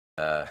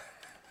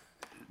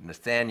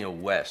Nathaniel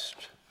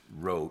West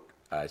wrote,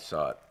 I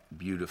thought,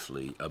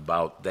 beautifully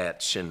about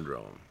that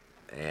syndrome.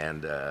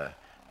 And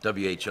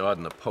W.H.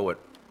 Auden, the poet,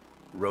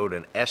 wrote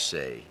an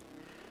essay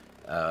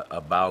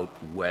about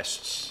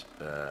West's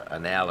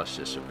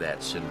analysis of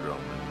that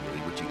syndrome,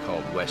 which he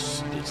called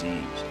West's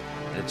disease.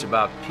 And it's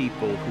about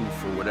people who,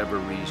 for whatever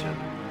reason,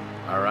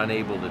 are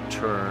unable to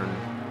turn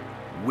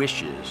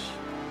wishes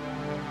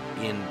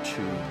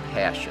into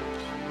passions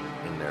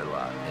in their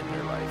life,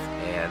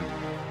 and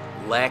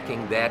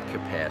lacking that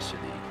capacity,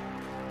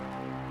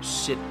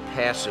 sit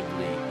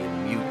passively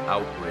in mute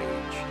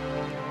outrage,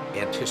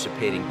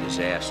 anticipating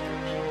disasters.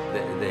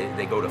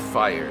 They go to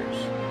fires.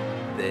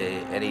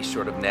 Any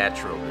sort of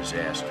natural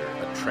disaster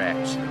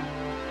attracts them.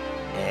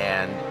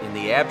 And in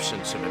the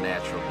absence of a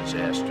natural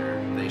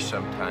disaster, they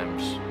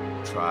sometimes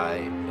try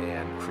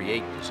and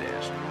create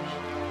disasters.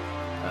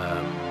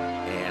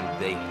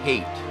 And they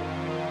hate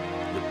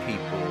the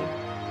people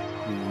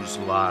whose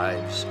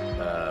lives,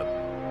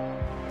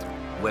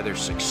 whether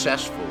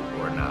successful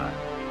or not,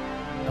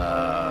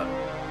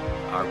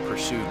 are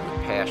pursued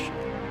with passion.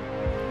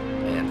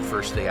 And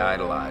first they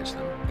idolize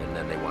them, and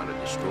then they want to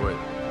destroy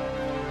them.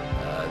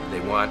 They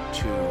want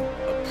to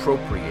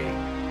appropriate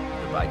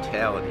the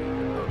vitality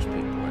of those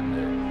people.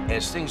 And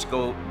as things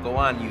go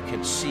on, you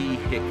can see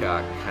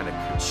Hickok kind of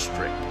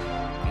constrict,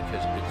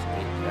 because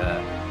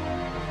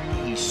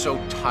he's so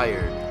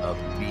tired of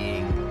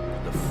being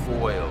the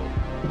foil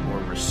or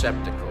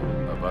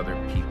receptacle of other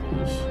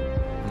people's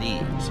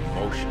needs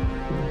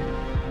emotionally.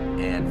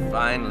 And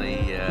finally,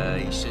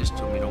 he says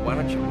to him, why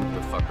don't you move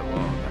the fuck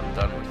along? I'm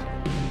done with you.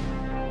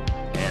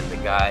 And the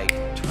guy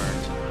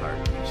turns in a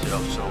heartbeat. He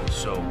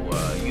said,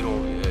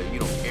 you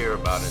don't care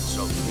about it,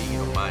 so to me, you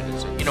don't mind. And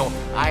said,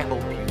 I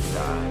hope you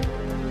die,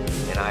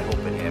 and I hope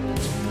it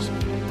happens in this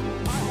game.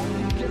 I hope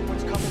you get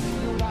what's coming to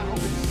you, and I hope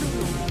it's